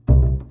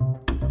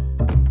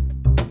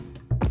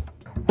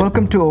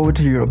Welcome to Over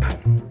to Europe.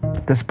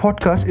 This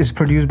podcast is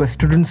produced by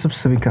students of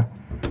Civica,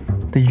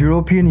 the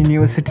European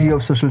University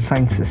of Social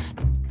Sciences.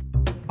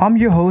 I'm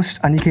your host,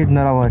 Aniket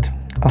Narawat,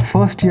 a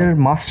first-year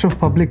Master of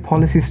Public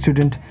Policy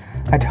student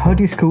at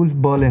Hertie School,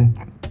 Berlin.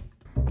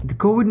 The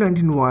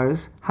COVID-19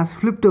 virus has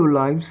flipped our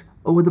lives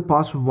over the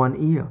past 1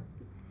 year.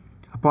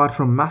 Apart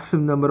from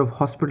massive number of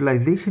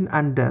hospitalization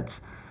and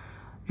deaths,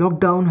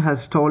 lockdown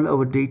has stalled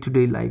our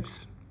day-to-day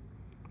lives.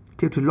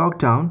 Due to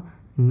lockdown,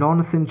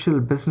 non-essential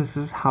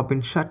businesses have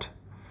been shut.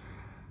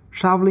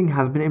 Traveling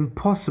has been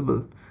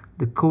impossible.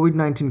 The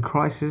COVID-19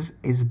 crisis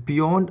is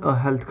beyond a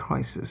health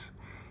crisis.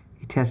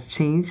 It has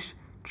changed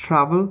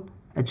travel,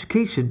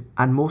 education,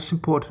 and most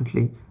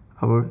importantly,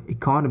 our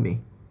economy.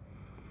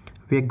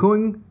 We are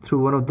going through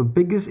one of the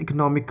biggest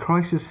economic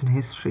crises in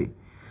history.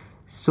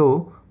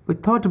 So, we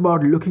thought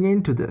about looking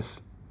into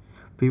this.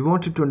 We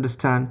wanted to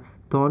understand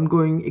the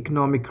ongoing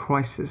economic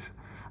crisis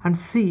and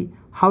see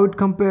how it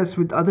compares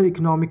with other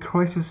economic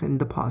crises in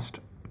the past.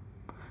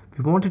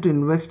 We wanted to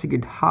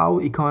investigate how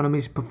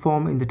economies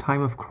perform in the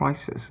time of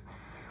crisis.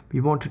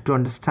 We wanted to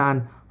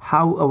understand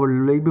how our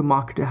labor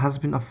market has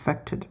been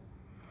affected.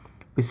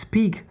 We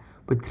speak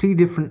with three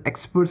different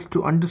experts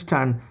to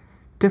understand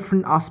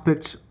different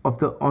aspects of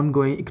the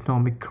ongoing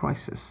economic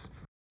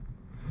crisis.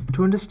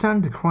 To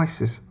understand the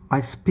crisis, I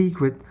speak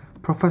with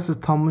Professor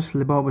Thomas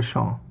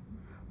Libaud-Beauchamp.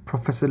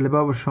 Professor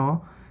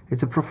Libaud-Beauchamp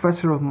is a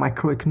professor of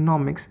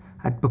microeconomics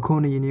at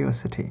Bocconi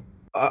University.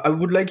 I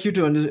would like you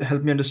to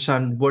help me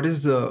understand what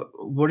is a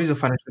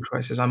financial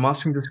crisis. I'm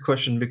asking this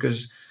question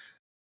because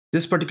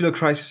this particular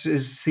crisis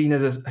is seen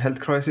as a health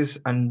crisis,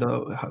 and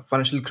the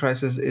financial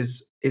crisis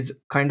is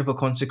kind of a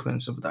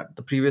consequence of that.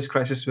 The previous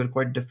crises were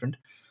quite different.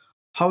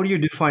 How do you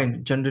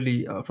define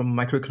generally, from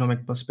a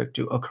microeconomic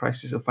perspective, a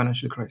crisis, a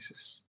financial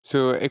crisis?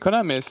 So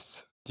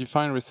economists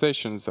define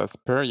recessions as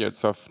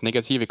periods of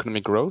negative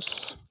economic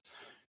growth.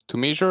 To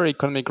measure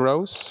economic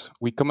growth,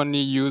 we commonly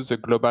use the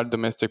global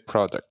domestic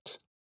product.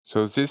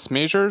 So this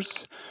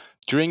measures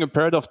during a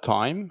period of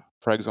time,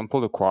 for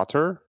example, a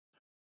quarter,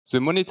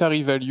 the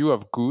monetary value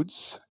of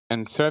goods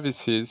and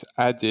services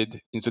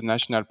added in the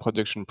national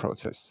production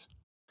process.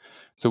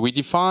 So we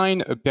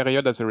define a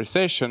period as a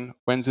recession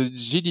when the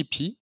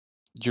GDP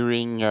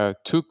during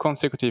two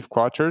consecutive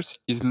quarters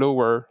is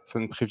lower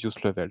than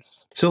previous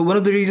levels. So one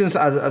of the reasons,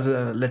 as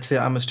a, let's say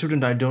I'm a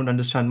student, I don't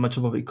understand much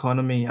about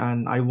economy,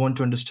 and I want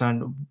to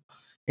understand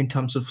in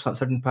terms of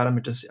certain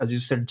parameters. As you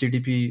said,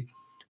 GDP.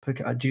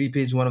 GDP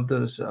is one of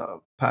those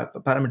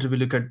parameters we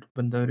look at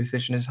when the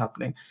recession is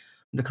happening,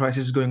 the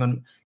crisis is going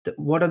on.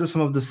 What are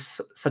some of the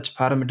such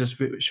parameters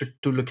we should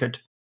to look at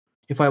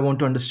if I want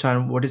to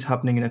understand what is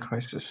happening in a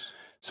crisis?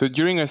 So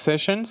during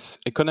recessions,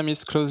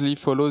 economists closely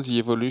follow the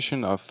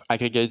evolution of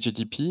aggregate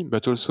GDP,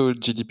 but also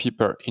GDP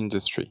per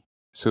industry.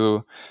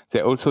 So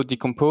they also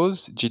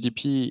decompose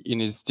GDP in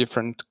its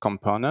different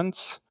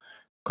components,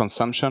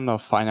 consumption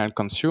of final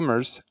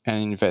consumers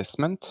and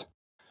investment.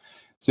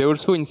 They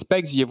also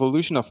inspect the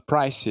evolution of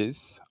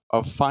prices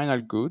of final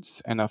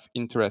goods and of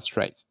interest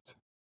rates.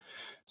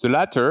 The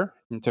latter,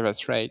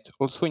 interest rate,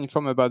 also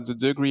inform about the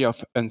degree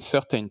of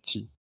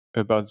uncertainty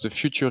about the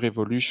future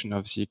evolution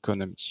of the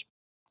economy.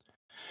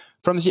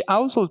 From the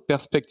household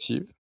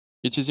perspective,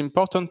 it is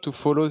important to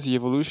follow the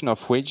evolution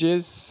of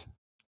wages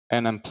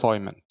and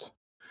employment.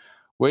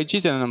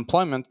 Wages and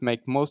employment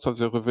make most of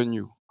the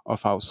revenue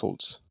of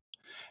households.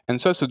 And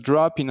thus a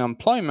drop in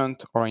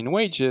employment or in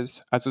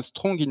wages has a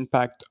strong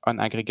impact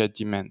on aggregate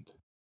demand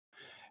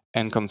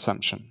and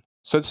consumption.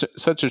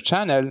 Such a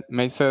channel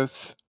may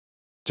thus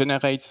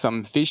generate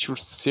some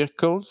vicious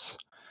circles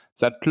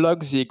that lock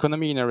the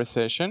economy in a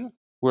recession,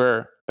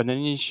 where an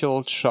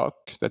initial shock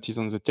that is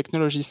on the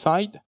technology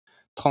side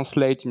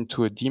translates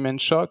into a demand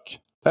shock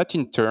that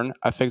in turn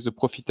affects the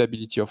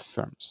profitability of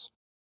firms.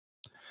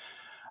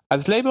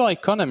 As labor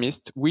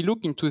economists, we look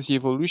into the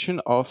evolution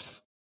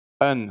of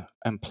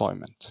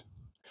unemployment.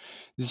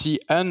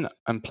 The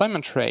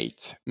unemployment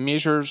rate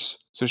measures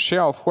the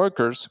share of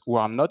workers who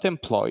are not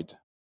employed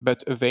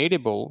but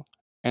available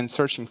and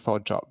searching for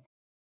a job.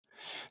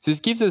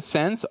 This gives a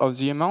sense of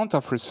the amount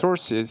of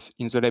resources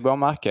in the labor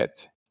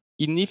market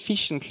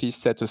inefficiently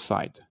set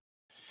aside.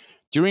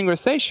 During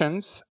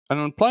recessions,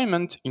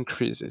 unemployment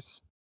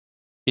increases.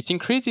 It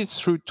increases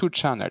through two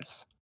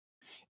channels: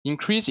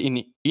 increase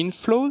in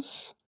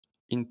inflows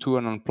into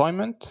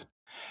unemployment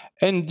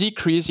and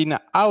decrease in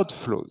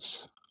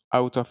outflows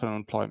out of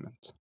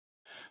unemployment.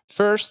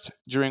 First,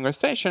 during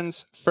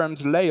recessions,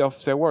 firms lay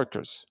off their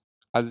workers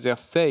as their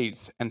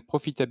sales and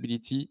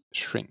profitability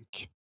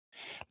shrink.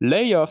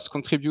 Layoffs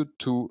contribute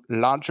to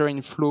larger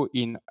inflow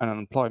in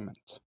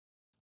unemployment.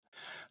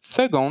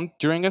 Second,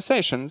 during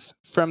recessions,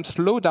 firms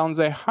slow down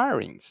their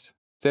hirings.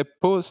 They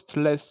post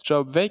less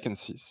job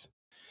vacancies.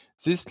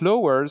 This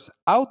lowers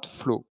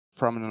outflow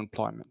from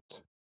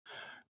unemployment.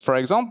 For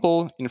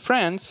example, in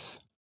France,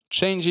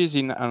 changes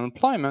in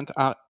unemployment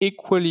are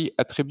equally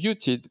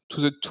attributed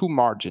to the two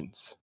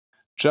margins: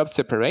 job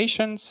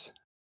separations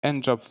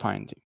and job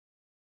finding.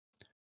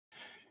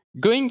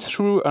 Going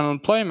through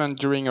unemployment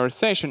during a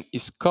recession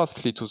is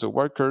costly to the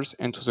workers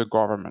and to the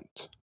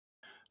government.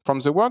 From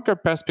the worker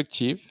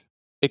perspective,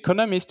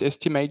 economists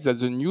estimate that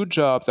the new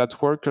jobs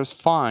that workers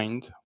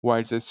find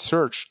while they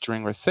search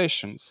during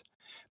recessions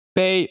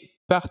pay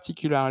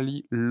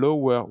particularly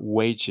lower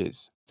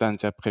wages than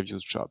their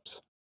previous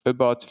jobs,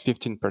 about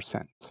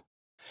 15%.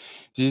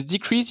 This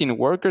decrease in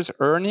workers'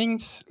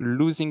 earnings,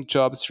 losing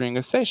jobs during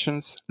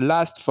recessions,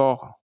 lasts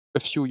for a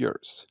few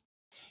years.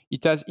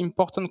 It has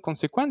important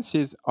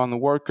consequences on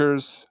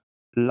workers'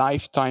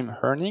 lifetime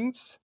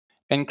earnings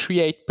and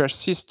create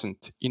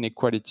persistent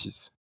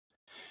inequalities.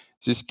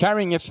 This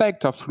carrying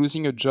effect of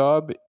losing a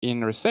job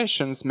in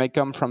recessions may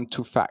come from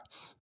two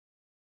facts.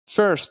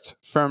 First,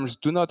 firms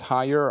do not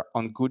hire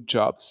on good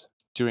jobs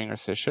during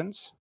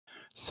recessions.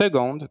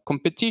 Second,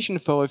 competition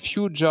for a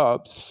few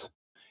jobs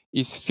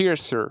is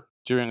fiercer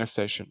during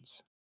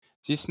recessions.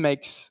 This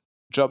makes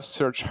job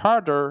search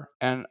harder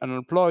and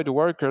unemployed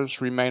workers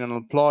remain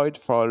unemployed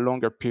for a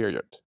longer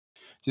period.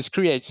 This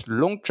creates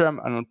long-term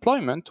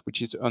unemployment,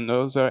 which is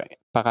another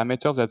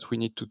parameter that we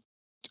need to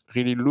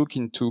really look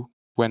into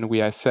when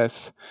we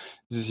assess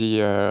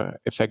the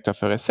effect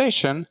of a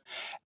recession,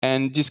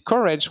 and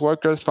discourage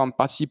workers from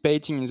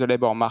participating in the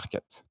labor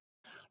market.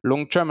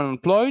 Long-term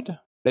unemployed,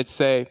 let's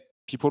say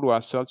people who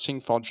are searching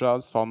for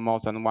jobs for more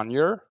than 1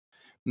 year,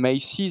 may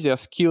see their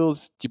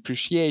skills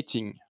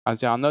depreciating as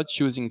they are not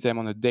using them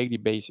on a daily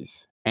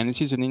basis. And this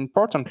is an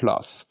important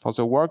loss for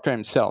the worker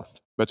himself,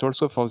 but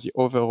also for the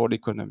overall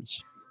economy.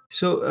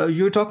 So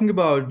you're talking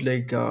about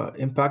like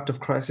impact of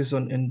crisis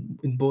on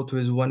in both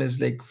ways. One is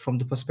like from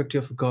the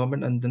perspective of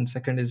government, and then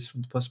second is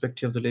from the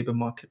perspective of the labor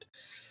market.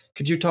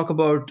 Could you talk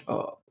about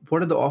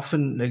what are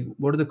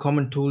the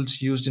common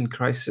tools used in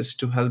crisis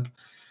to help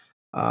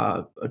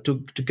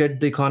to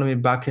get the economy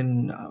back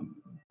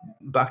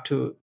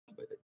to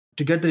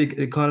get the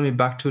economy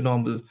back to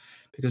normal?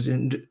 Because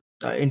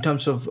in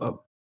terms of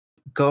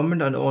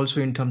government and also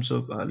in terms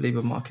of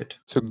labor market.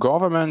 So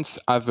governments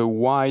have a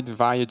wide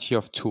variety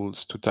of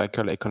tools to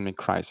tackle economic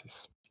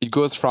crisis. It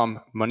goes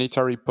from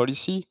monetary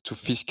policy to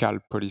fiscal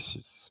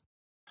policies.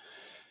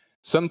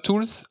 Some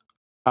tools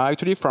are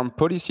actually from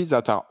policies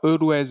that are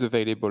always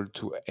available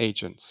to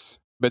agents,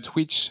 but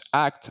which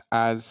act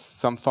as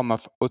some form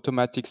of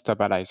automatic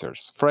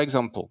stabilizers. For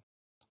example,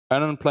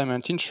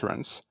 unemployment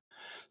insurance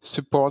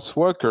supports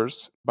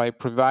workers by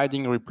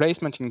providing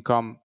replacement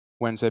income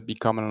when they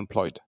become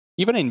unemployed.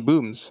 Even in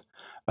booms,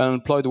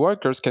 unemployed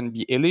workers can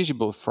be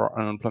eligible for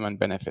unemployment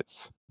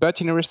benefits. But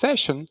in a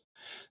recession,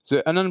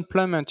 the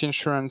unemployment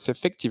insurance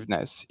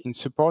effectiveness in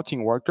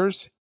supporting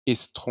workers is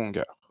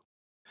stronger.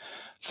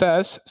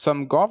 Thus,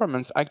 some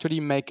governments actually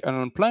make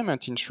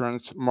unemployment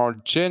insurance more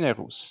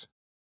generous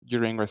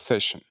during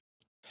recession.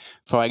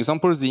 For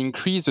example, they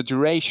increase the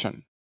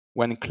duration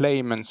when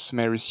claimants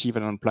may receive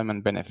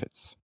unemployment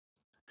benefits.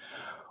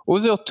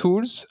 Other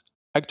tools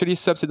actually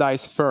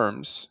subsidize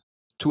firms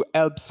to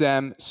help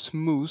them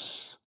smooth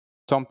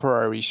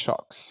temporary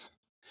shocks.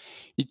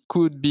 It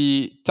could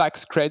be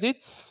tax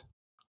credits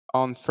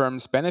on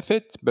firms'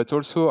 benefit, but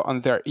also on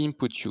their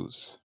input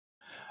use.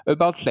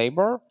 About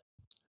labor,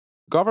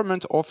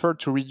 government offer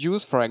to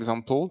reduce, for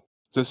example,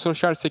 the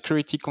social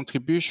security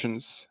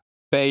contributions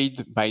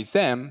paid by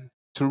them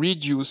to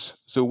reduce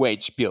the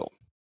wage bill.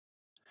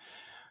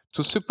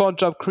 To support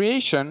job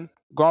creation,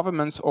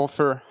 governments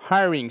offer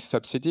hiring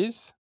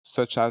subsidies,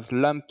 such as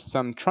lump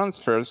sum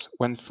transfers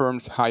when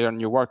firms hire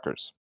new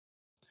workers.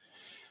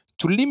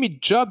 To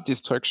limit job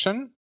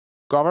destruction,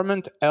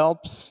 government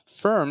helps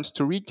firms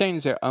to retain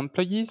their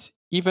employees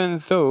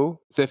even though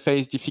they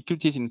face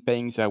difficulties in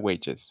paying their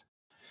wages.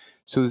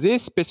 So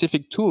these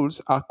specific tools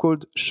are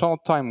called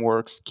short-time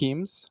work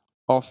schemes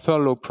or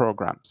furlough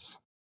programs.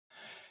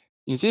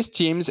 In these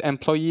schemes,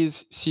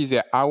 employees see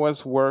their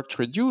hours worked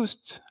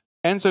reduced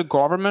and the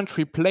government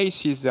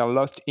replaces their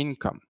lost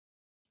income,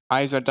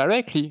 either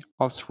directly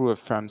or through a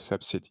firm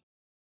subsidy.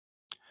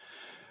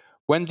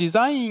 When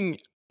designing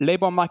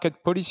labor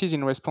market policies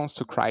in response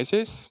to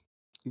crisis,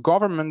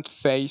 governments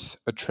face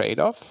a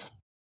trade-off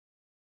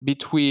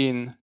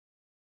between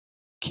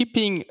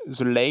keeping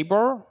the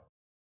labor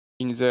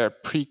in their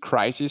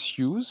pre-crisis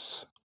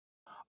use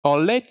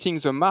or letting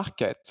the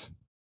market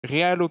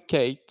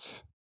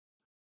reallocate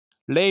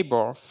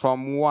labor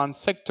from one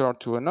sector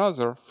to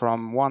another,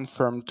 from one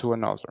firm to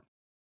another.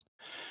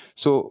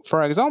 So,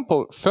 for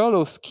example,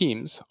 furlough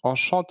schemes or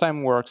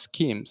short-time work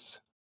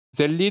schemes,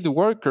 they lead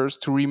workers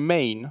to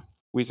remain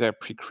with their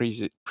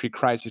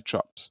pre-crisis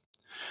jobs,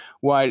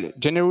 while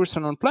generous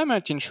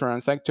unemployment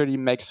insurance actually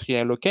makes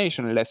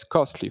reallocation less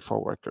costly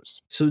for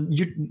workers. So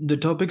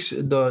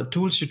the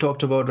tools you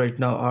talked about right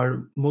now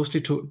are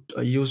mostly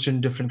used in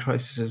different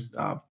crises.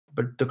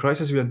 But the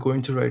crisis we are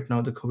going through right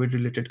now, the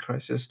COVID-related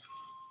crisis,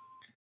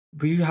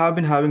 we have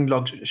been having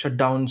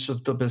shutdowns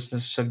of the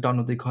business, shutdown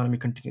of the economy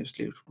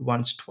continuously,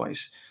 once,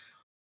 twice.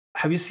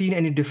 Have you seen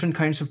any different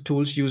kinds of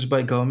tools used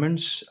by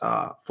governments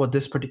for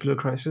this particular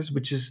crisis,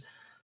 which is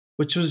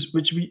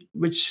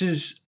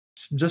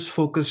just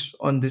focus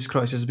on this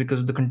crisis because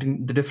of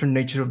the different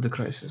nature of the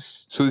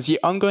crisis? So the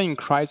ongoing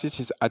crisis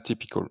is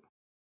atypical.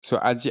 So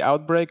at the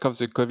outbreak of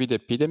the COVID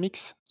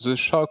epidemics, the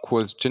shock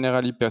was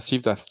generally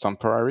perceived as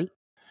temporary.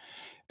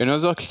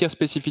 Another clear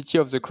specificity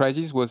of the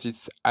crisis was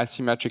its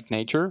asymmetric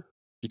nature,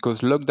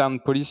 because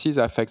lockdown policies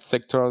affect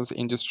sectors,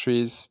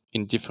 industries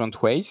in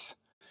different ways,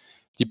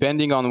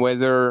 depending on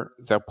whether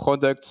their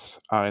products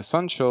are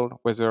essential,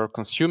 whether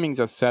consuming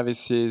their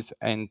services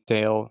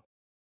entail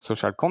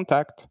social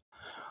contact,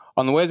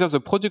 on whether the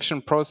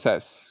production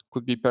process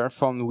could be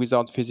performed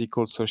without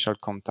physical social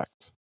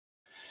contact.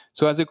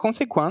 So as a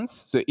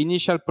consequence, the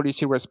initial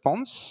policy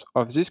response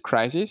of this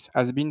crisis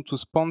has been to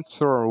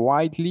sponsor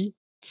widely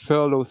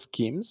furlough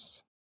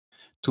schemes,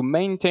 to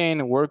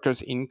maintain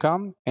workers'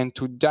 income, and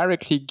to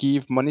directly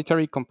give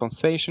monetary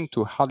compensation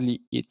to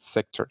hardly hit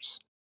sectors.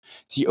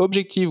 The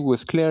objective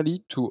was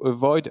clearly to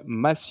avoid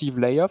massive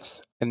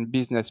layoffs and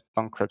business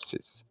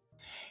bankruptcies.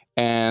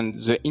 And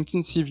the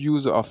intensive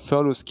use of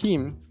furlough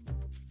scheme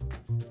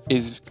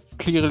is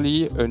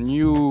clearly a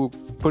new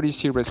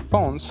policy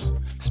response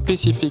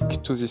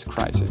specific to this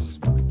crisis.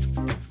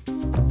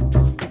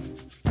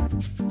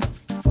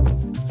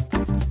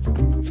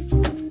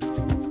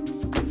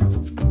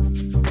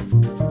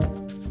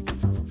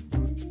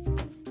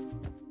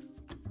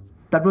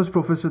 That was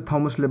Professor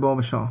Thomas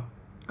Leboveshaw,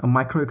 a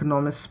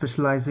microeconomist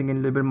specializing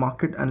in labor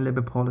market and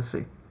labor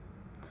policy.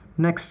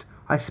 Next,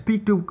 I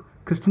speak to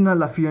Cristina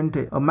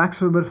Lafuente, a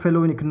Max Weber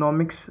Fellow in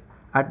Economics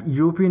at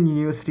European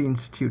University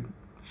Institute.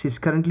 She is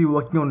currently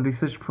working on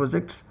research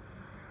projects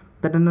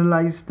that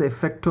analyze the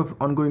effect of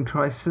ongoing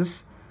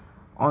crisis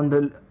on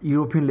the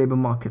European labor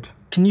market.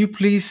 Can you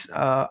please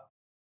help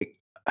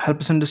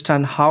us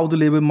understand how the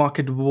labor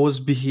market was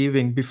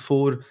behaving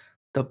before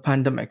the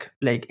pandemic,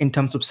 like in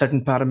terms of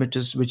certain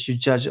parameters which you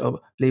judge a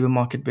labor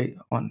market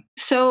on?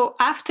 So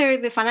after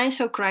the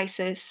financial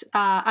crisis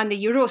and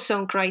the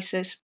Eurozone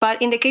crisis, but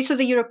in the case of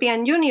the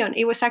European Union,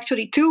 it was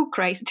actually two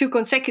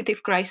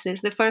consecutive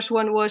crises. The first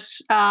one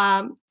was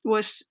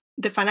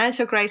the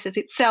financial crisis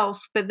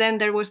itself, but then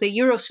there was the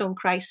Eurozone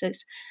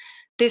crisis.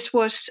 This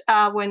was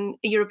when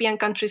European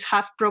countries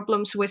have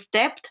problems with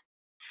debt.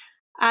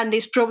 And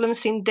these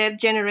problems in debt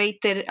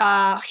generated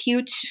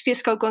huge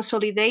fiscal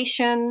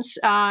consolidations.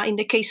 In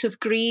the case of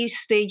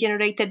Greece, they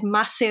generated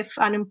massive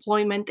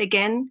unemployment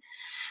again.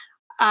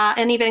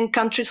 And even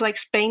countries like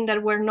Spain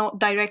that were not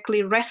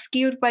directly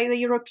rescued by the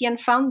European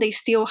Fund, they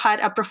still had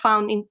a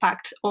profound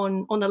impact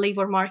on the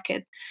labor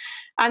market.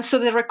 And so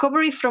the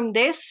recovery from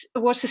this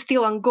was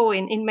still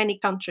ongoing in many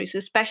countries,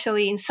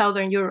 especially in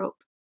Southern Europe.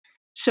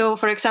 So,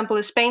 for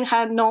example, Spain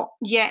had not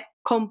yet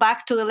come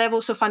back to the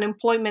levels of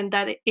unemployment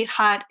that it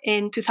had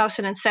in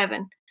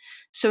 2007.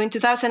 So in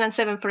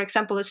 2007, for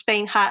example,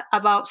 Spain had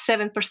about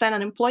 7%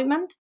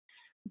 unemployment.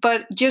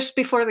 But just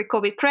before the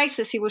COVID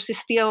crisis, it was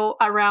still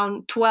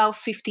around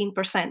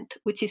 12-15%,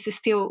 which is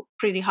still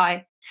pretty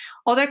high.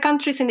 Other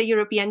countries in the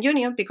European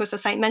Union, because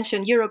as I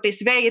mentioned, Europe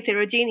is very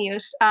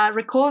heterogeneous,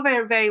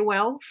 recovered very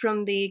well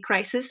from the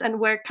crisis and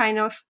were kind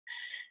of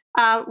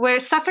we're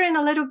suffering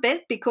a little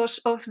bit because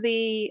of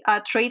the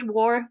trade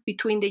war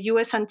between the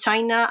US and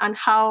China and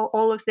how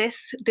all of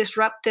this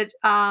disrupted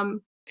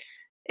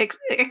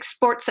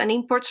exports and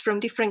imports from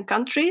different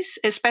countries,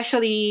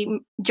 especially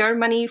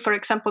Germany, for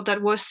example, that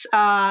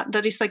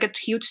is like a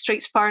huge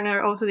trade partner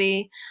of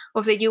the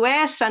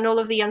US, and all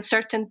of the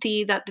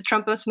uncertainty that the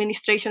Trump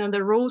administration and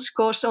the rules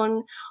caused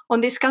on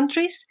these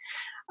countries.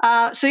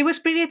 So it was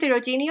pretty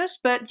heterogeneous,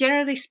 but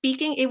generally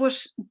speaking, it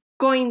was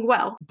going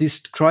well. These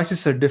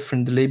crises are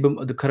different.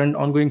 The current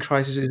ongoing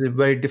crisis is a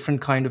very different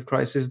kind of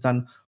crisis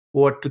than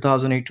what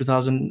 2008,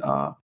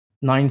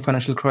 2009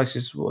 financial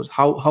crisis was.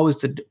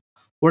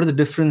 What are the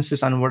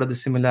differences and what are the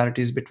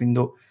similarities between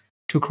the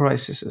two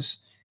crises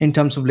in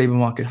terms of labor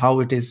market, how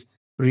it is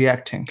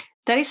reacting?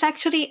 That is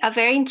actually a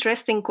very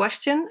interesting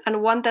question,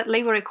 and one that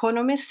labor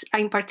economists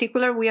in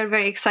particular, we are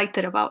very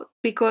excited about.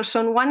 Because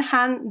on one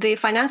hand, the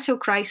financial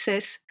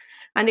crisis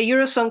and the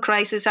Eurozone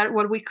crisis are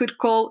what we could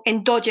call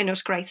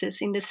endogenous crises,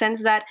 in the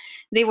sense that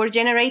they were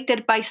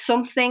generated by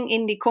something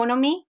in the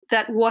economy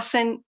that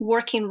wasn't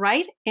working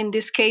right. In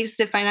this case,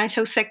 the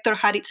financial sector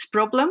had its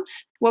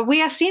problems. What we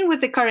have seen with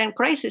the current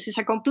crisis is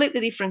a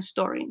completely different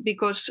story,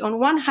 because on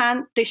one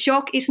hand, the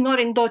shock is not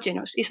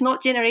endogenous, it's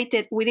not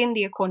generated within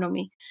the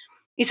economy.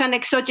 It's an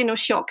exogenous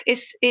shock.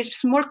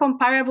 It's more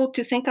comparable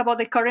to think about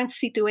the current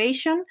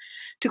situation,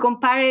 to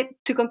compare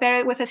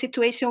it with a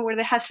situation where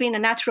there has been a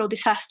natural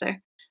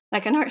disaster,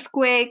 like an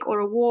earthquake or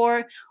a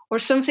war or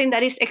something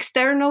that is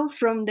external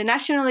from the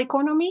national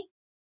economy,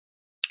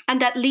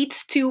 and that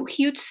leads to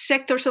huge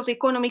sectors of the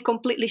economy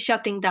completely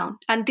shutting down.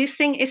 And this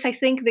thing is, I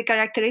think, the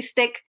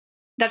characteristic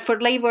that for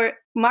labor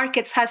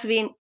markets has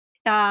been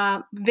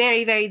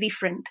very, very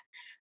different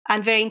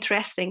and very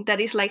interesting.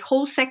 That is like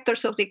whole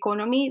sectors of the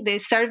economy, the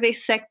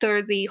service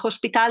sector, the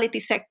hospitality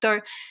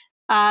sector,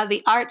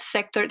 the arts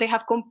sector, they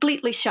have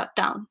completely shut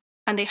down.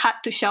 and they had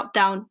to shut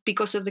down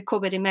because of the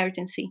COVID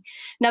emergency.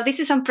 Now, this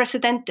is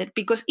unprecedented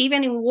because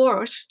even in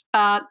wars,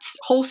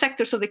 whole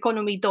sectors of the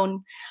economy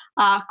don't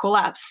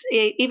collapse.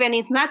 Even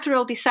in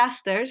natural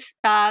disasters,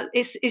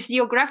 is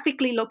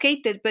geographically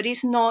located, but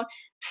it's not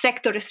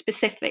sector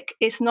specific.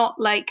 It's not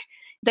like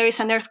there is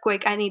an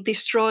earthquake and it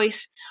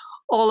destroys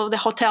all of the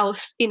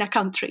hotels in a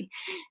country.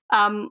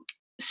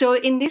 So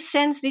in this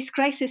sense, this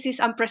crisis is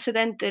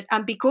unprecedented.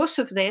 And because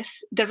of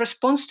this, the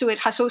response to it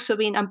has also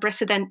been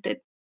unprecedented.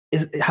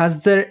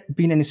 Has there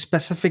been any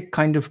specific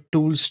kind of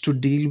tools to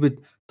deal with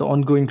the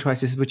ongoing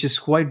crisis, which is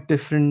quite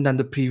different than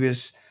the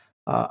previous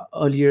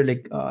earlier,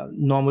 like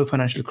normal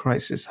financial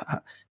crisis?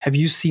 Have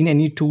you seen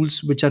any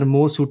tools which are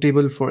more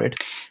suitable for it?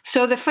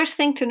 So the first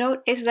thing to note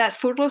is that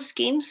furlough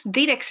schemes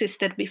did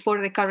existed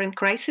before the current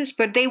crisis,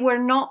 but they were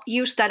not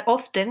used that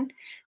often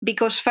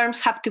because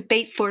firms have to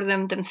pay for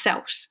them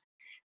themselves.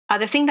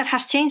 The thing that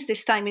has changed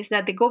this time is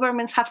that the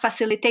governments have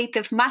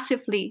facilitated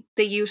massively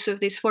the use of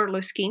these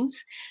furlough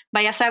schemes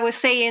by, as I was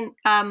saying,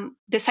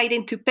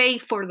 deciding to pay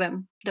for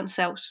them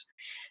themselves.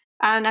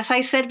 And as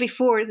I said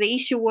before, the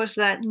issue was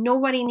that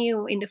nobody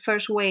knew in the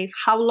first wave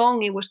how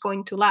long it was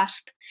going to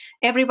last.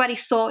 Everybody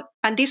thought,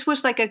 and this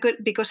was like a good,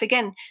 because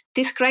again,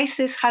 this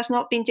crisis has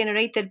not been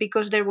generated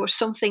because there was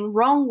something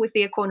wrong with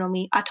the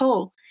economy at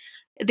all.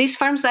 These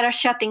firms that are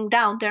shutting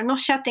down, they're not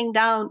shutting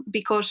down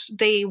because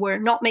they were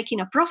not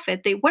making a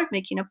profit. They were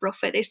making a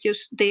profit. It's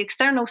just the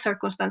external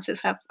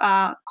circumstances have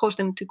caused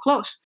them to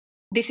close.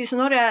 This is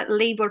not a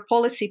labor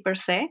policy per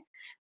se,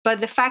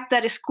 but the fact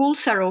that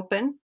schools are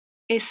open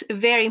is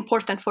very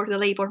important for the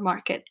labor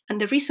market. And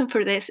the reason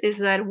for this is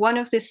that one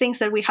of the things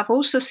that we have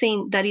also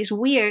seen that is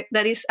weird,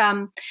 that is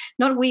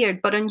not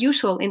weird, but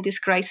unusual in this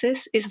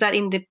crisis, is that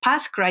in the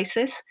past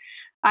crisis,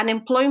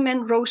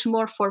 unemployment rose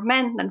more for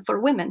men than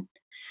for women.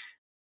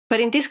 But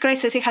in this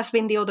crisis, it has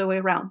been the other way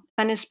around.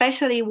 And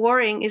especially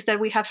worrying is that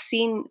we have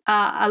seen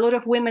a lot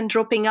of women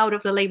dropping out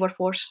of the labor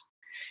force.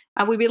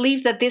 And we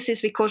believe that this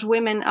is because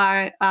women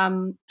are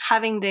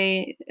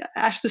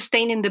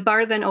sustaining the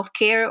burden of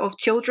care of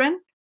children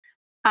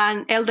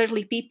and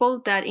elderly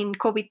people that in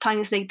COVID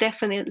times, they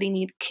definitely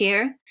need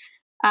care.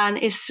 And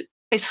it's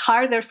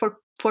harder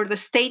for the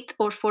state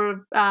or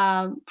for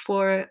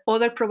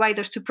other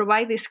providers to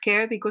provide this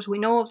care because we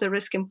know of the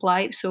risk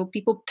implied. So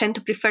people tend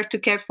to prefer to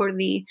care for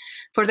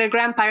their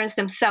grandparents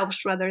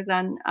themselves rather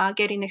than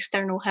getting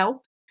external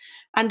help.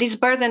 And this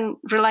burden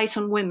relies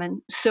on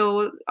women.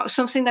 So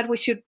something that we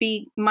should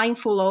be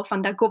mindful of,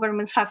 and that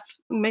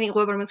many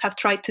governments have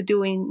tried to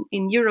do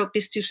in Europe,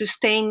 is to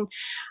sustain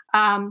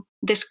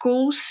the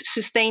schools,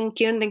 sustain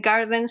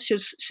kindergartens,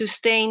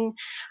 sustain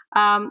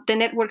the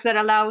network that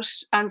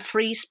allows and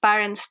frees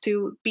parents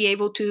to be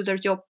able to do their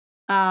job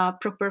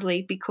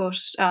properly,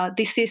 because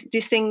this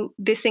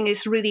thing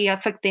is really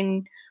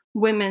affecting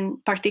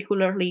women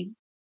particularly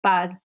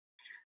bad,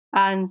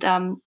 and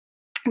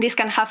this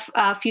can have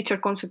future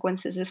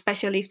consequences,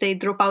 especially if they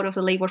drop out of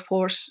the labor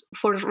force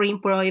for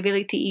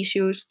reemployability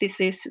issues.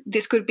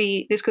 This could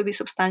be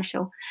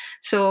substantial.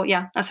 So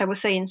yeah, as I was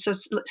saying, so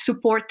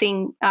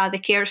supporting the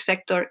care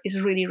sector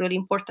is really, really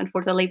important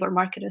for the labor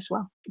market as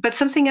well. But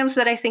something else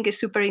that I think is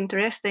super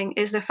interesting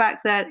is the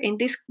fact that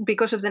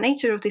because of the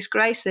nature of this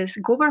crisis,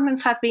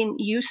 governments have been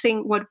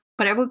using what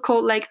I would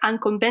call like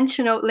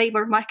unconventional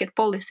labor market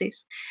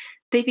policies.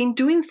 They've been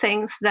doing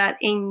things that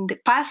in the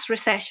past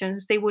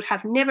recessions they would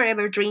have never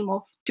ever dreamed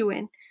of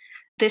doing.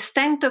 The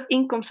extent of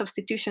income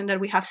substitution that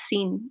we have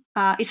seen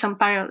is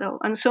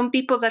unparalleled. And some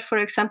people that, for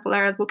example,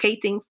 are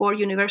advocating for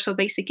universal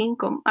basic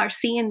income are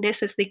seeing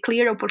this as the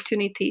clear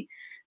opportunity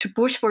to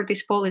push for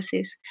these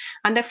policies.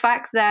 And the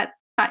fact that,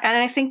 and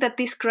I think that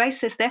this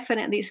crisis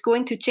definitely is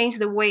going to change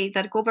the way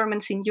that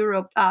governments in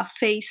Europe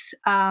face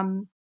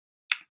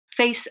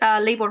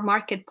labor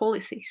market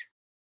policies.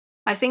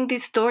 I think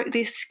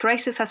this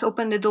crisis has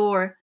opened the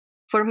door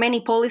for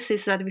many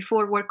policies that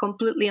before were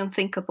completely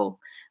unthinkable.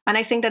 And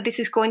I think that this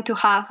is going to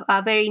have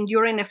a very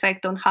enduring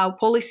effect on how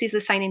policies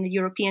design in the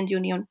European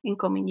Union in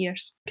coming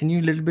years. Can you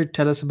a little bit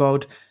tell us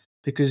about,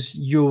 because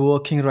you're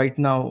working right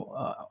now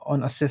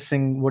on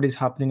assessing what is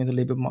happening in the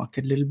labor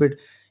market, a little bit,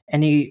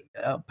 any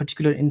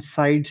particular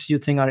insights you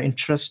think are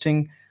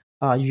interesting?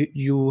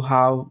 You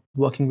have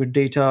working with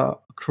data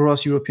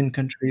across European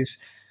countries.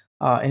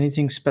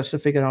 Anything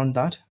specific around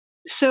that?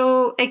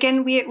 So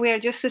again, we are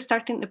just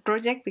starting the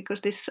project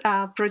because this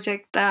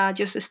project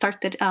just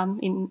started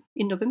in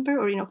November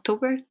or in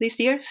October this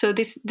year. So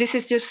this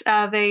is just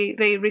very,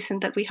 very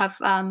recent that we have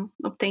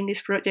obtained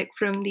this project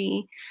from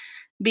the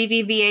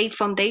BBVA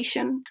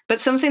Foundation.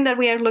 But something that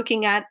we are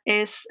looking at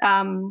is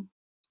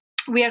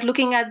we are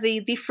looking at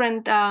the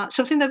different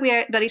something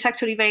that is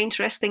actually very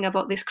interesting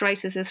about this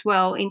crisis as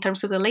well in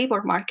terms of the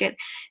labor market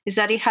is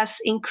that it has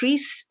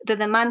increased the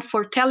demand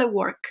for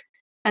telework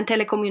and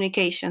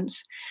telecommunications,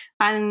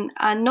 and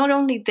not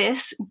only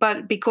this,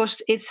 but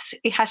because it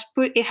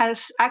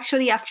has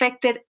actually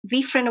affected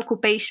different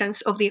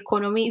occupations of the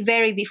economy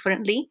very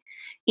differently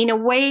in a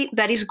way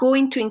that is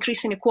going to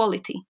increase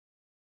inequality.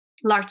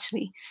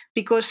 largely,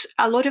 because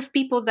a lot of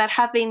people that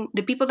have been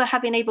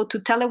able to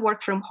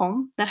telework from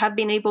home, that have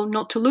been able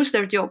not to lose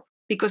their job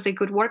because they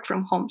could work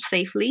from home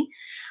safely,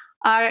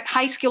 are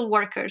high skilled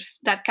workers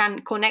that can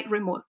connect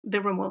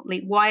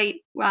remotely,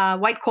 white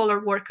collar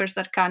workers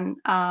that can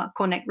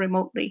connect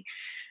remotely.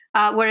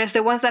 Whereas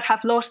the ones that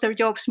have lost their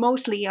jobs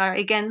mostly are,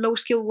 again, low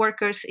skilled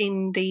workers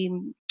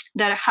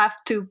that have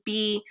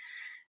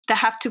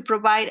to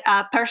provide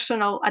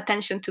personal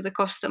attention to the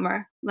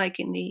customer, like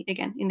in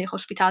the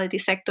hospitality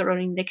sector or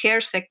in the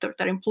care sector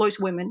that employs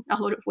women, a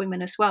lot of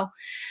women as well.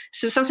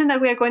 So something that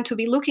we are going to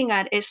be looking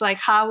at is like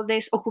how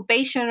these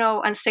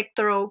occupational and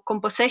sectoral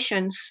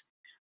compositions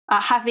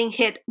have been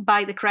hit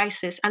by the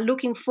crisis. And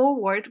looking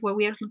forward, what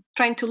we are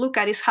trying to look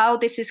at is how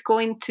this is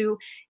going to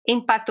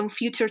impact on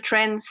future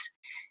trends,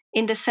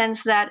 in the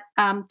sense that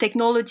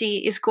technology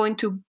is going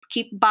to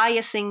keep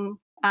biasing,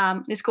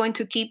 is going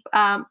to keep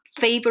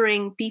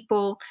favoring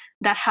people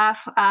that are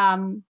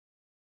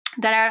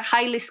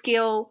highly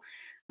skilled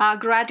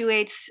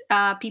graduates,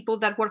 people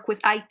that work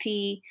with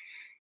IT,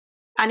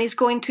 and is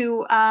going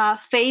to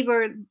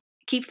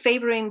keep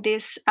favoring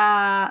these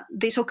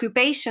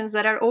occupations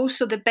that are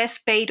also the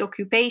best paid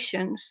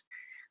occupations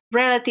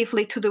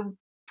relatively to the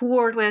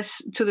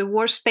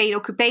worst paid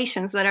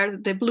occupations, that are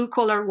the blue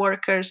collar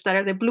workers,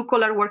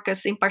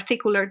 in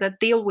particular that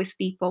deal with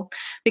people.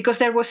 Because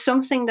there was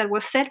something that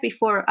was said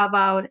before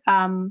about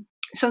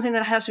something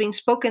that has been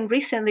spoken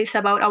recently, is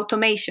about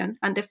automation,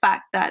 and the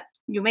fact that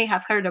you may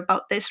have heard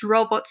about this,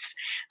 robots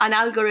and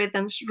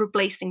algorithms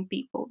replacing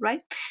people,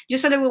 right?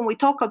 Usually when we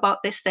talk about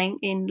this thing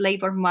in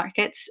labor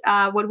markets,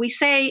 what we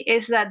say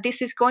is that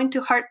this is going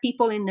to hurt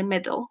people in the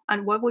middle.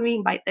 And what we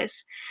mean by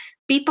this: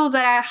 people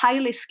that are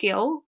highly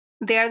skilled,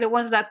 they are the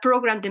ones that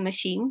program the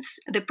machines,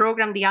 they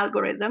program the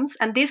algorithms,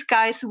 and these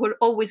guys will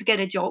always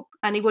get a job,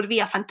 and it would be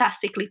a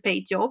fantastically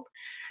paid job.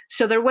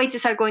 So their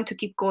wages are going to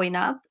keep going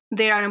up.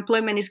 Their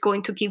unemployment is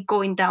going to keep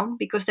going down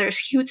because there's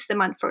huge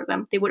demand for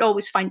them. They would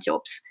always find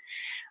jobs.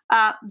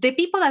 The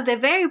people at the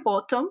very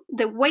bottom,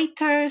 the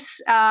waiters,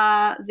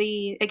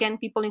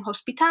 people in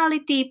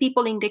hospitality,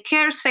 people in the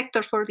care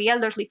sector for the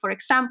elderly, for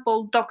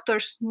example,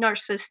 doctors,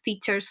 nurses,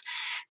 teachers,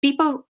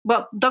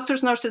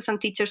 doctors, nurses, and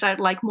teachers are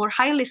like more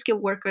highly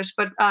skilled workers,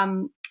 but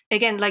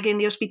again, like in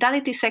the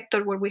hospitality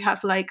sector, where we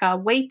have like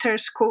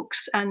waiters,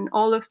 cooks, and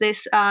all of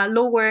this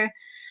lower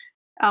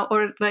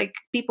or like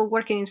people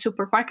working in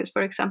supermarkets,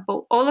 for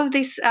example, all of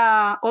these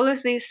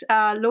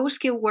low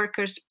skilled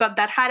workers, but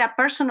that had a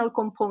personal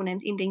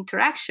component in the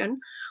interaction,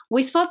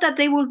 we thought that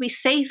they will be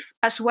safe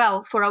as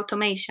well for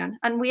automation.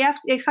 And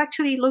if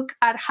actually look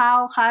at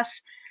how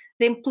has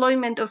the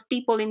employment of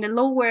people in the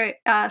lower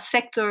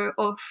sector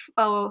of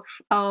the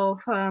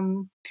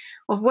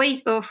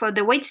wage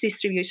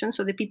distribution,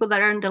 so the people that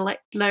earn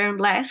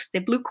less, the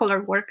blue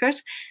collar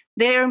workers,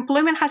 their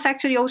employment has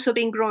actually also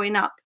been growing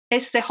up.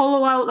 It's the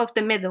hollow out of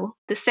the middle,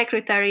 the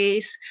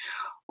secretaries,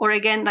 or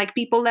again, like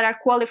people that are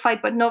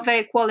qualified but not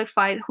very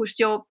qualified, whose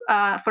job,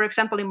 for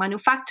example, in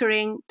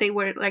manufacturing, they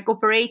were like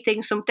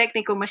operating some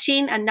technical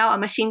machine, and now a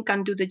machine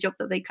can do the job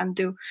that they can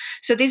do.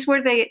 So these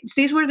were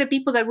the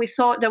people that we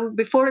thought that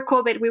before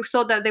COVID, we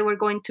thought that they were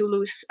going to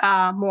lose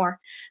more.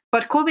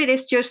 But COVID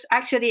is just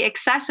actually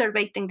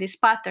exacerbating this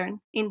pattern,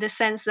 in the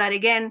sense that,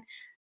 again,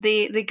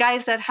 the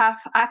guys that have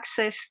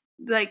access,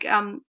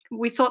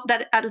 we thought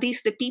that at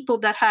least the people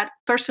that had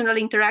personal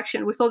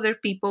interaction with other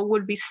people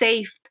would be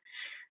saved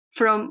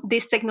from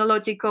this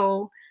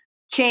technological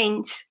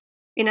change,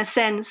 in a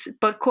sense.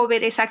 But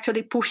COVID is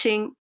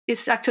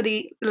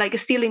actually like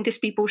stealing these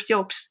people's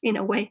jobs in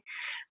a way.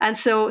 And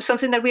so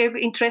something that we're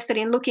interested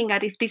in looking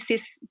at, if this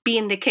is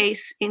being the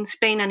case in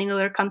Spain and in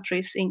other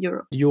countries in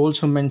Europe. You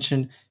also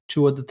mentioned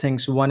two other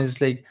things. One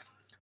is like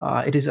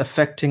it is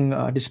affecting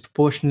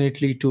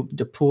disproportionately to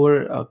the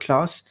poor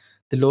class,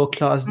 the lower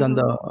class, than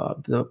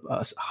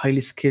the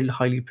highly skilled,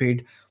 highly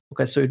paid.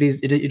 Okay, so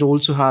it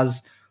also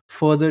has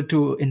further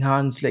to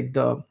enhance like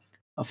the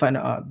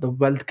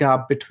wealth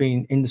gap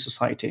in the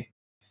society.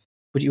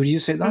 Would you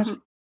say that? Mm-hmm.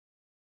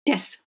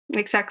 Yes,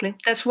 exactly.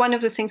 That's one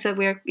of the things that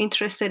we're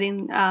interested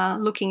in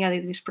looking at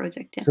in this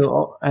project. Yes.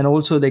 So, and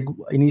also like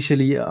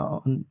initially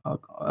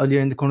earlier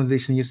in the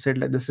conversation, you said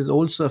like this is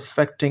also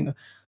affecting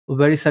a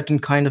very certain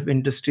kind of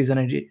industries,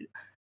 and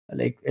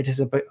it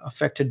has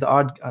affected the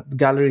art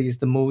galleries,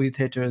 the movie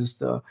theaters,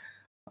 the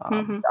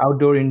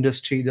outdoor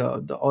industry,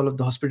 the all of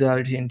the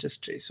hospitality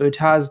industry. So it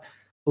has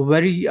a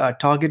very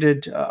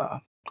targeted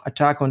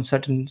attack on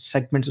certain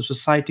segments of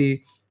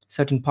society,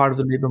 certain part of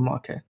the labor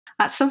market.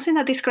 Something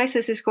that this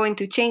crisis is going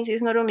to change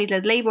is not only the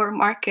labor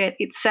market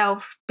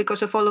itself,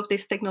 because of all of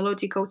these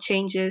technological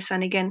changes,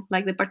 and again,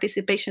 like the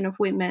participation of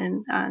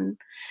women and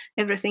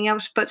everything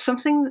else, but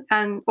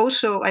and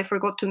also I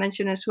forgot to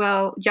mention as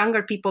well,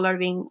 younger people are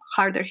being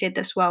harder hit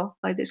as well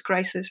by this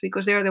crisis,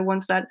 because they're the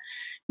ones that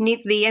need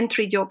the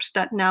entry jobs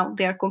that now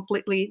they are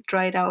completely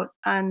dried out.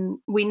 And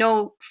we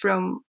know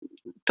from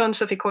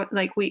tons of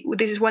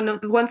this is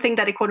one thing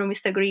that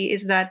economists agree,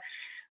 is that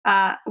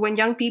when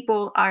young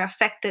people are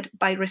affected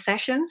by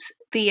recessions,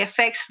 the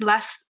effects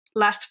last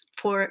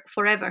for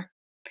forever.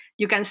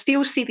 you can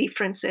still see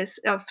differences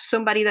of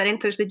somebody that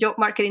enters the job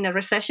market in a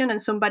recession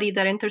and somebody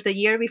that enters the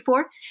year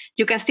before.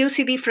 You can still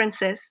see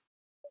differences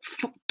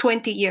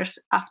 20 years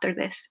after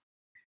this,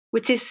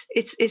 which is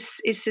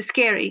it's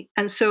scary.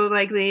 And so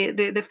like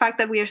the fact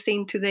that we are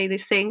seeing today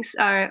these things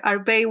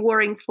are very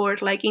worrying for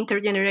like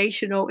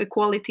intergenerational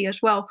equality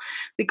as well,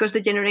 because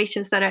the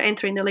generations that are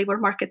entering the labor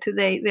market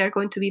today, they are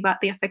going to be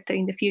badly affected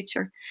in the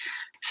future.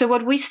 So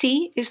what we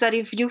see is that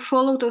if you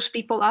follow those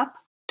people up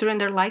during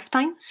their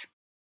lifetimes,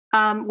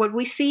 what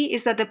we see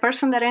is that the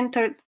person that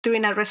entered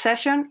during a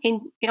recession,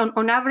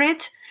 on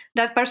average,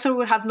 that person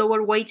will have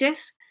lower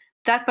wages.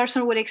 That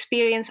person would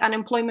experience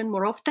unemployment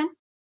more often.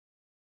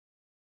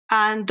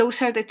 And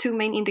those are the two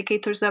main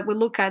indicators that we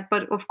look at.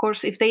 But of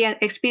course, if they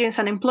experience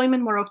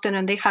unemployment more often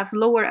and they have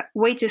lower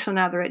wages on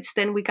average,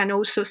 then we can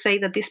also say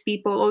that these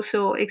people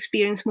also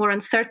experience more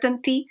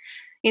uncertainty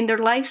in their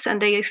lives,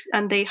 and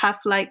they have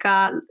like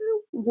a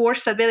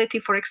worse ability,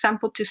 for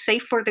example, to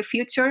save for the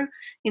future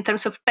in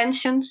terms of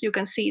pensions. You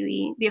can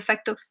see the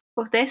effect of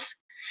this.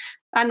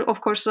 And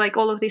of course, like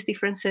all of these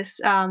differences,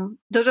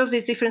 those of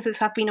these differences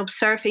have been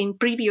observed in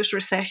previous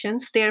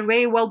recessions. They are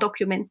very well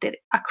documented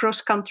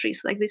across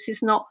countries. Like this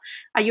is not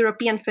a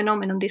European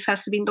phenomenon. This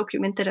has been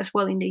documented as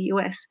well in the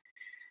US.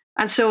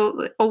 And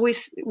so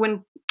always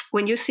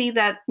when you see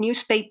that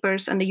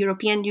newspapers and the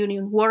European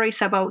Union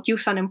worries about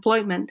youth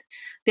unemployment,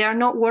 they are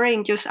not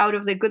worrying just out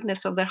of the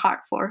goodness of their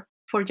heart for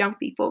young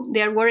people.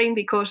 They are worrying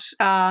because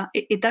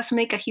it does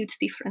make a huge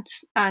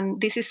difference. And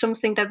this is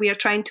something that we are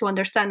trying to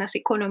understand as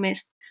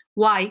economists.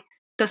 Why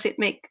does it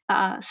make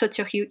such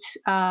a huge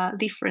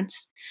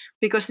difference?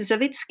 Because it's a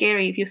bit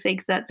scary if you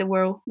think that the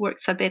world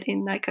works a bit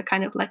in like a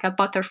kind of like a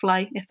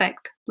butterfly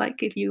effect. Like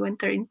if you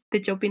enter in the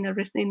job in a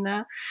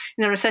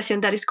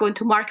recession, that is going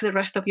to mark the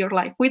rest of your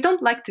life. We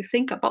don't like to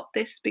think about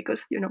this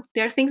because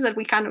there are things that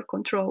we cannot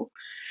control.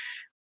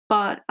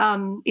 But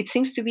it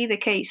seems to be the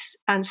case,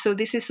 and so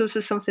this is also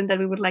something that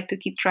we would like to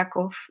keep track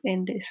of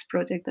in this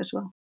project as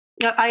well.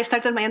 I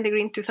started my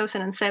undergrad in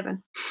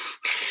 2007.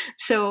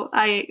 So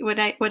when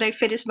I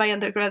finished my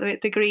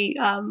undergraduate degree,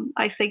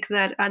 I think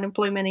that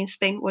unemployment in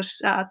Spain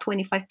was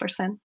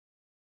 25%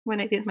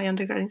 when I did my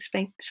undergrad in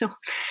Spain. So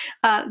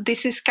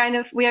this is kind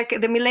of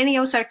the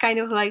millennials are kind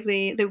of like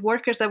the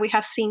workers that we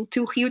have seen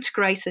two huge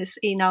crises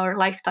in our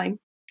lifetime.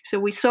 So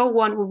we saw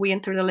one when we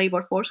entered the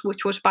labor force,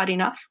 which was bad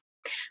enough,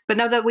 but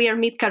now that we are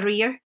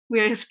mid-career, we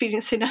are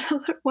experiencing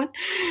another one.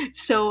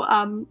 So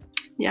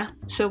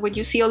so when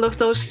you see all of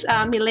those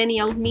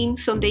millennial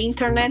memes on the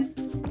internet,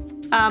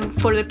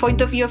 for the point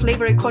of view of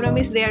labor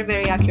economists, they are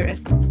very accurate.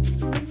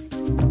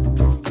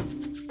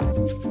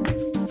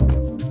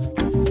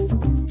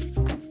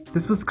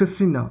 This was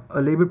Christina,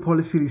 a labor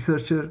policy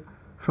researcher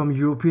from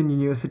European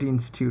University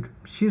Institute.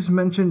 She's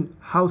mentioned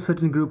how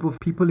certain group of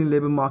people in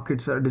labor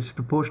markets are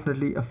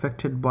disproportionately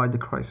affected by the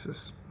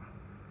crisis.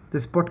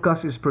 This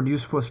podcast is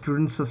produced for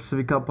students of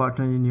Civica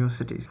partner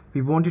universities.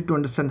 We wanted to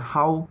understand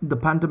how the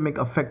pandemic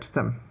affects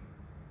them.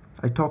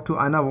 I talked to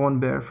Anna von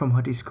Baer from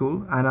Hertie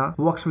School. Anna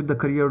works with the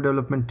career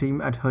development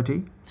team at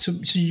Hertie. So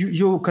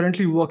you're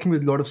currently working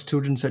with a lot of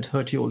students at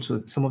Hertie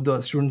also. Some of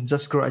the students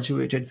just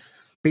graduated.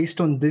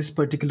 Based on this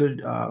particular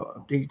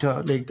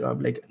data,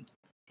 like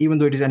even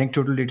though it is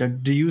anecdotal data,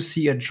 do you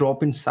see a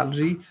drop in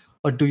salary,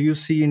 or do you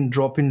see a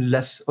drop in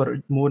less or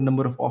more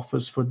number of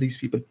offers for these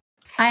people?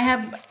 I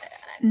have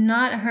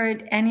not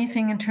heard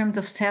anything in terms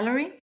of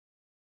salary.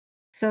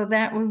 So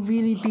that would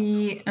really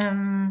be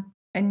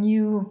a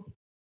new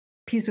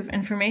piece of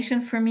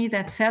information for me,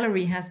 that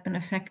salary has been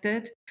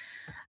affected.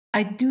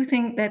 I do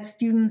think that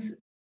students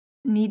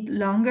need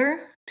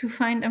longer to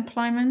find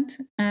employment.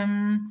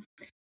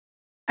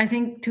 I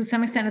think to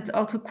some extent it's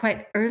also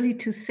quite early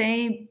to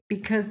say,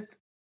 because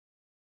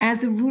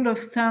as a rule of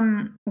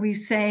thumb, we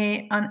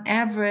say on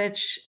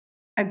average,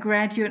 a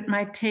graduate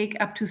might take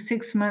up to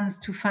 6 months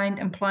to find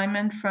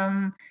employment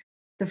from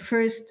the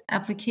first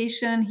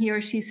application he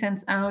or she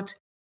sends out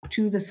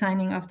to the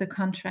signing of the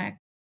contract.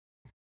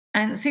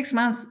 And 6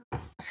 months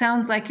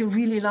sounds like a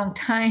really long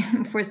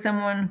time for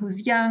someone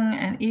who's young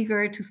and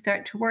eager to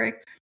start to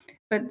work.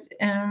 But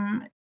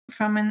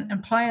from an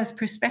employer's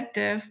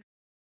perspective,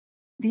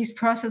 these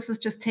processes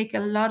just take a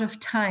lot of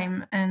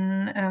time,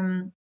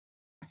 and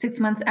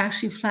 6 months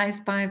actually flies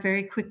by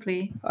very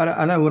quickly.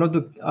 And one of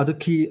the other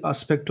key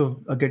aspect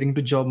of getting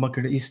to job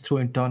market is through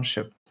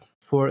internship.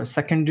 For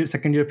second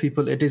year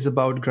people, it is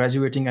about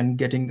graduating and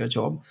getting a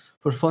job.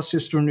 For first year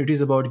student, it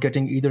is about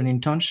getting either an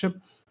internship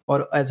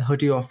or, as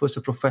Hertie offers,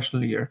 a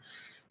professional year.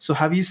 So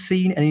have you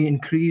seen any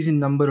increase in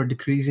number or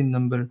decrease in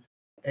number?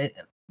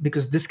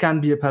 Because this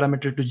can be a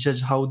parameter to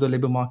judge how the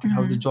labor market,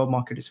 how the job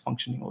market is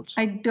functioning also.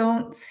 I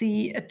don't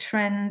see a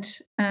trend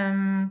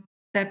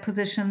that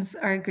positions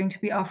are going to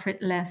be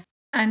offered less.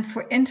 And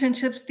for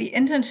internships, the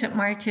internship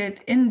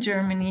market in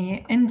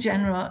Germany in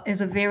general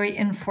is a very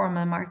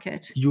informal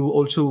market. You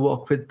also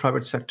work with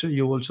private sector.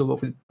 You also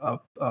work with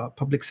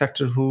public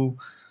sector who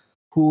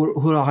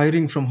are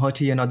hiring from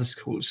Hertie and other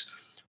schools.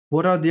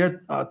 What are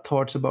their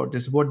thoughts about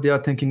this? What they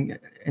are thinking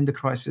in the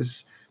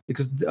crisis?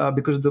 Because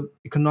the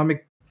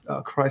economic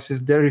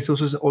crisis, their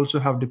resources also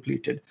have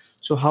depleted.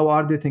 So how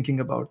are they thinking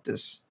about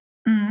this?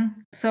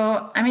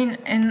 So, I mean,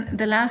 in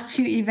the last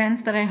few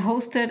events that I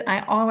hosted,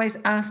 I always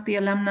ask the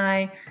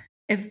alumni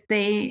if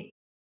they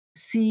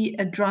see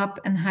a drop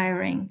in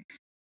hiring.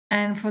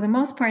 And for the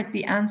most part,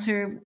 the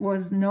answer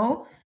was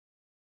no.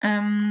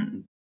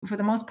 For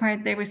the most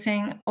part, they were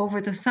saying over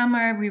the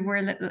summer we were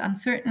a little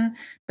uncertain,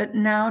 but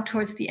now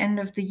towards the end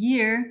of the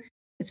year,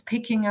 it's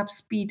picking up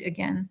speed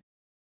again.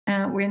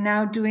 We're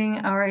now doing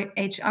our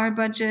HR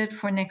budget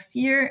for next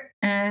year,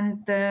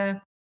 and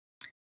the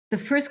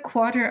first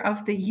quarter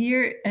of the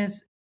year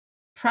is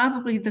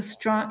probably the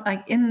strong,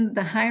 like in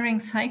the hiring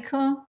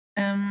cycle,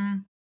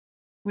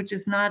 which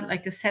is not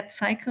like a set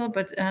cycle,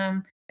 but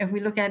if we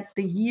look at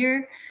the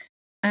year,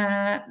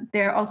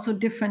 there are also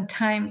different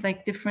times,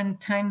 like different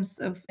times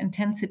of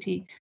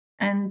intensity.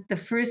 And the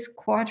first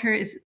quarter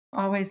is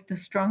always the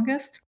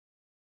strongest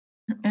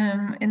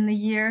in the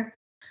year.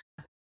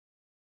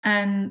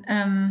 And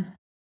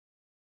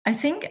I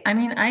think, I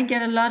mean, I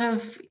get a lot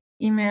of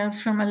emails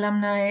from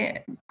alumni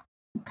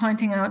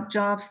pointing out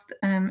jobs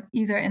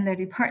either in their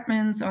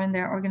departments or in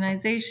their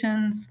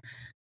organizations.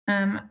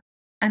 And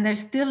they're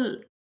still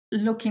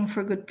looking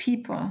for good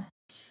people.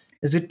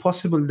 Is it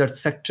possible that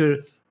sector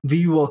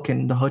we work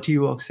in, the Hertie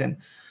works in,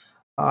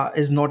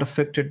 is not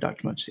affected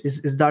that much?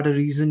 Is that a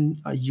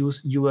reason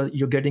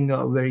you're getting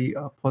a very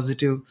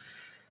positive,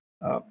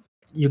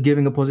 you're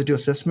giving a positive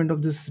assessment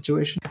of this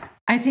situation?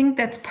 I think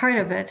that's part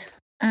of it.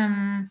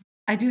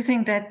 I do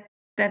think that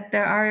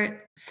there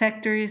are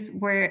sectors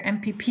where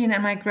MPP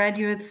and MI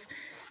graduates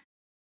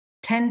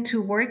tend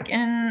to work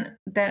in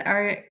that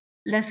are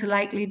less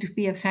likely to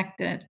be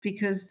affected,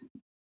 because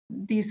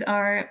these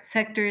are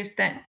sectors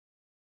that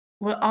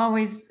will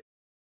always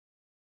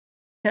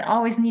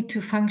need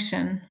to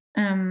function,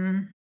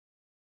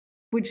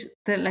 which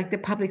like the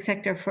public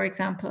sector, for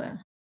example.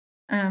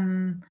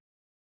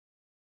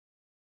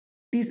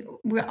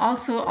 We're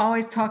also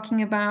always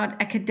talking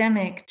about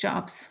academic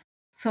jobs.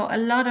 So a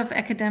lot of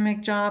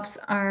academic jobs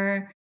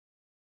are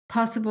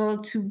possible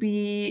to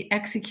be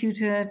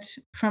executed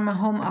from a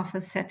home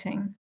office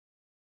setting.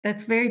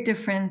 That's very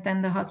different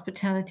than the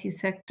hospitality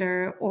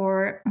sector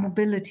or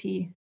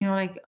mobility,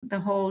 like the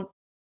whole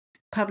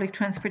public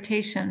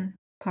transportation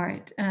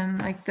part,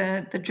 like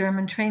the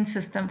German train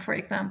system, for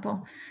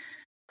example.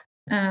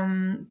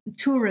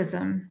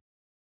 Tourism.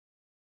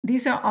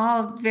 These are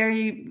all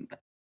very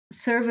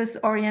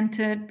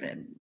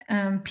service-oriented,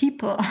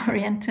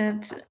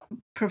 people-oriented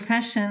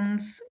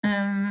professions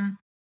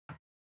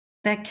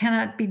that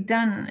cannot be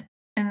done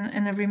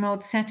in a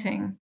remote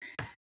setting.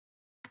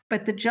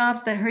 But the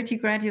jobs that Hertie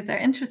graduates are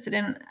interested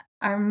in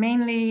are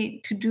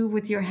mainly to do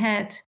with your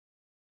head,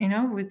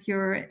 with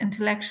your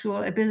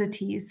intellectual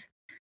abilities.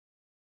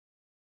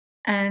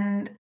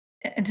 And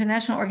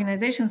international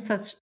organizations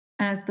such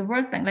as the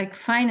World Bank, like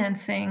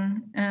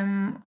financing,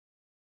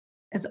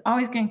 is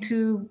always going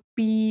to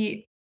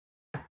be,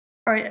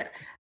 or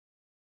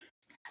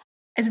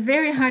it's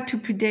very hard to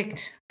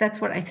predict.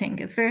 That's what I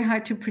think. It's very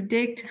hard to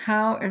predict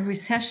how a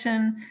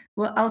recession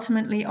will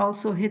ultimately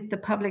also hit the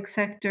public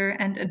sector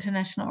and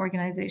international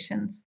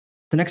organizations.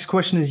 The next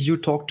question is, you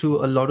talk to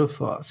a lot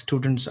of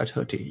students at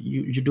Hertie.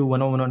 You do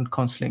one-on-one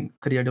counseling,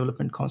 career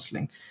development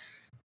counseling.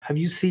 Have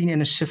you seen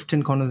any shift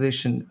in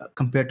conversation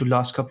compared to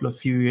last couple of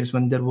few years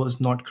when there was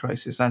not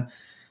crisis? And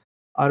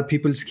are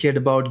people scared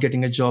about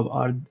getting a job?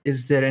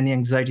 Is there any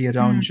anxiety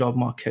around job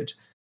market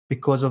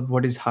because of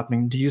what is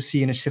happening? Do you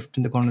see any shift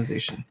in the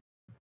conversation?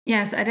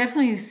 Yes, I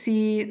definitely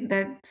see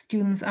that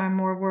students are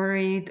more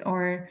worried,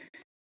 or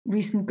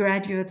recent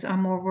graduates are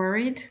more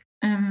worried.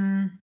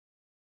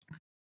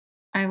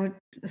 I would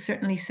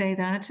certainly say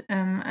that.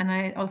 And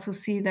I also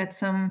see that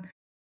some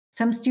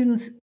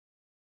students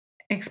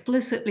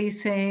explicitly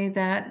say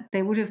that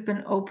they would have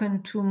been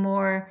open to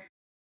more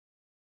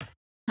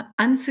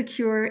uncertain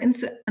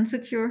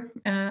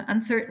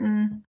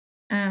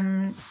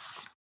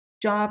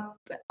job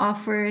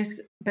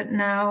offers, but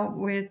now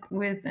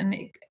with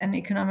an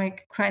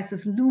economic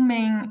crisis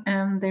looming,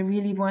 they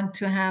really want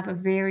to have a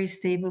very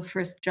stable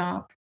first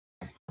job.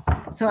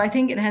 So I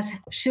think it has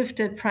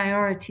shifted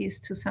priorities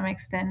to some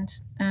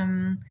extent.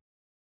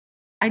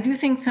 I do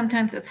think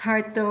sometimes it's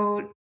hard,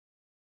 though,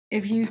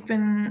 if you've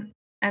been,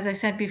 as I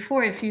said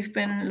before, if you've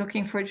been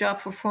looking for a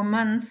job for 4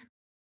 months,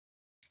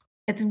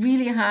 it's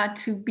really hard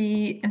to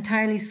be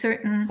entirely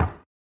certain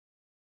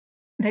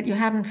that you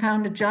haven't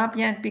found a job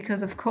yet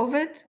because of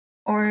COVID,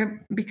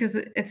 or because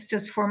it's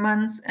just 4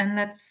 months and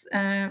that's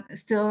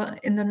still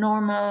in the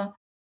normal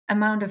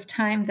amount of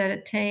time that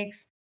it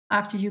takes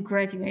after you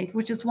graduate,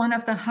 which is one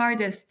of the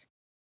hardest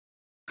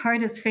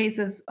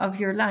phases of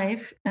your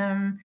life,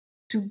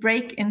 to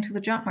break into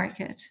the job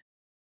market.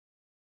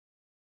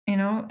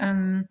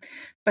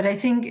 But I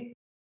think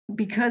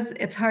because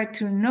it's hard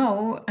to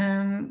know,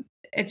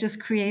 it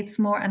just creates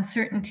more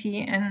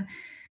uncertainty, and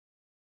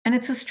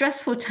it's a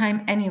stressful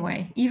time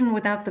anyway. Even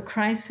without the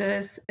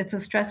crisis, it's a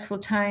stressful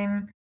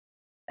time,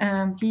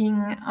 being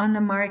on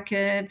the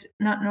market,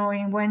 not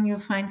knowing when you'll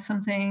find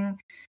something.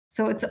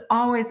 So it's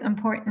always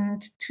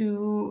important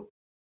to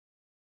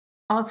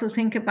also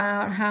think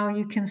about how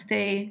you can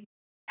stay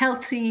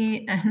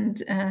healthy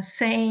and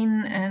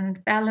sane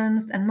and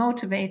balanced and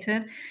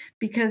motivated,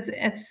 because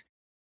it's,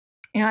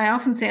 I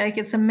often say, like,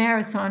 it's a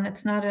marathon,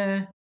 it's not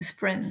a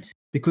sprint.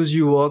 Because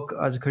you work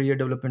as a career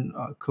development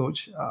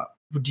coach,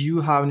 would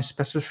you have any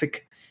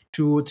specific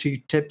 2 or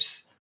 3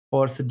 tips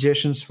or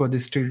suggestions for the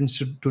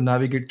students to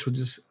navigate through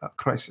this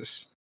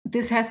crisis?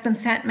 This has been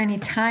said many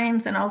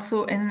times, and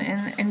also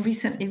in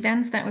recent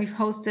events that we've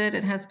hosted,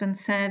 it has been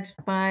said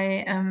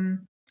by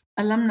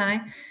alumni.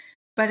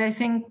 But I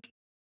think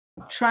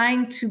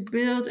trying to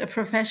build a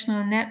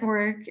professional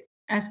network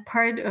as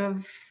part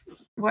of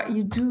what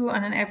you do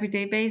on an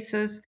everyday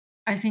basis,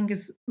 I think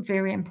is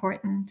very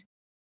important.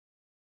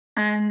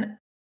 And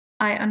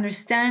I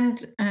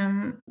understand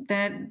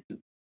that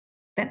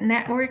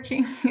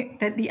networking,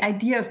 that the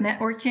idea of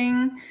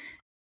networking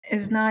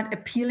is not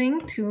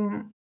appealing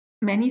to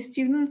many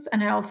students,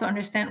 and I also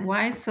understand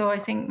why. So I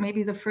think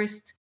maybe the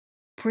first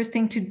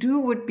thing to do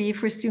would be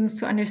for students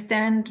to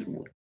understand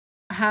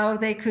how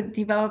they could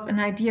develop an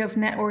idea of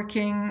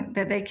networking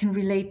that they can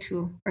relate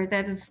to, or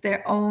that is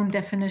their own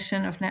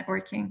definition of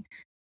networking.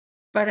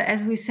 But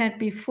as we said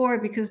before,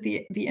 because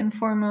the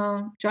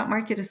informal job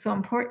market is so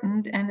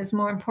important and is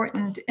more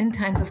important in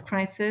times of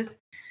crisis,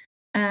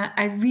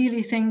 I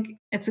really think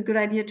it's a good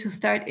idea to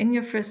start in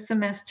your first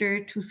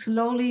semester to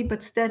slowly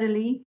but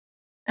steadily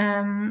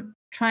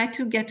try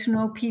to get to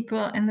know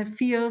people in the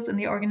fields and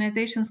the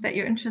organizations that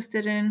you're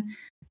interested in.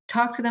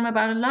 Talk to them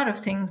about a lot of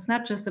things,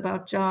 not just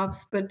about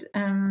jobs, but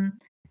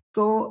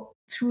go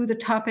through the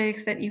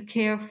topics that you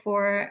care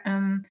for.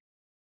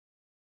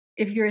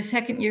 If you're a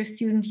second-year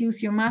student,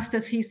 use your master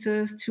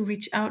thesis to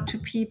reach out to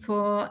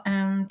people,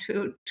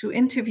 to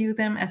interview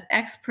them as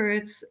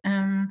experts,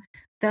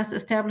 thus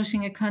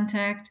establishing a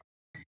contact.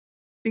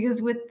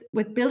 Because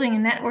with building a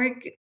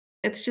network,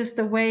 it's just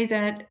the way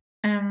that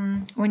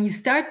when you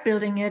start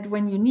building it,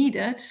 when you need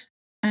it,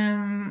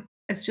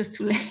 it's just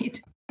too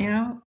late.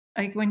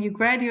 Like when you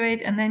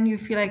graduate and then you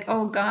feel like,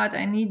 oh God,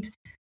 I need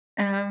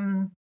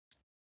a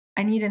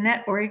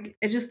network.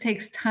 It just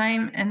takes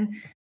time, and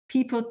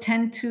people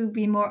tend to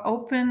be more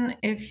open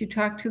if you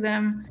talk to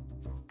them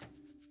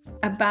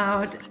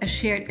about a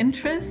shared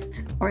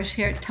interest or a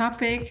shared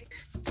topic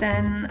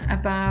than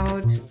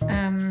about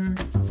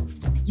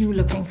you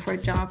looking for a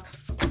job.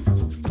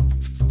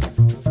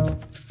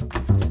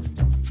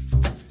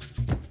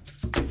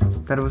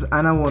 That was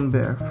Anna von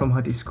Baer from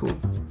Hutty School.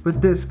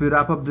 With this, we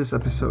wrap up this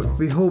episode.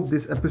 We hope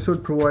this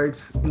episode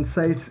provides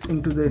insights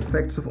into the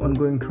effects of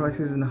ongoing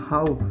crisis and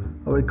how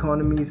our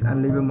economies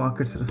and labor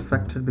markets are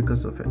affected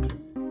because of it.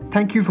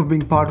 Thank you for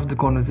being part of the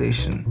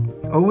conversation.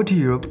 Over to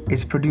Europe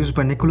is produced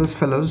by Nicholas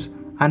Fellows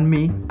and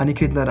me,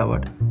 Aniket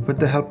Narawat, with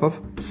the help of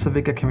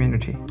Civica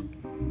Community.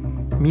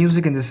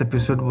 Music in this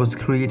episode was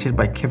created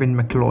by Kevin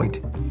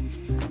McLeod.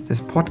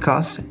 This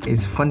podcast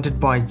is funded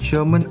by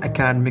German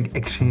Academic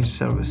Exchange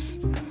Service.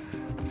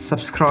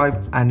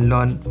 Subscribe and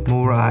learn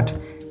more at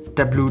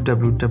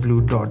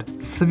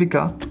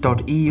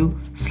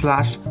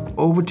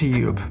www.civica.eu/over to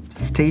Europe.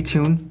 Stay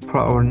tuned for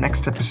our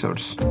next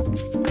episodes.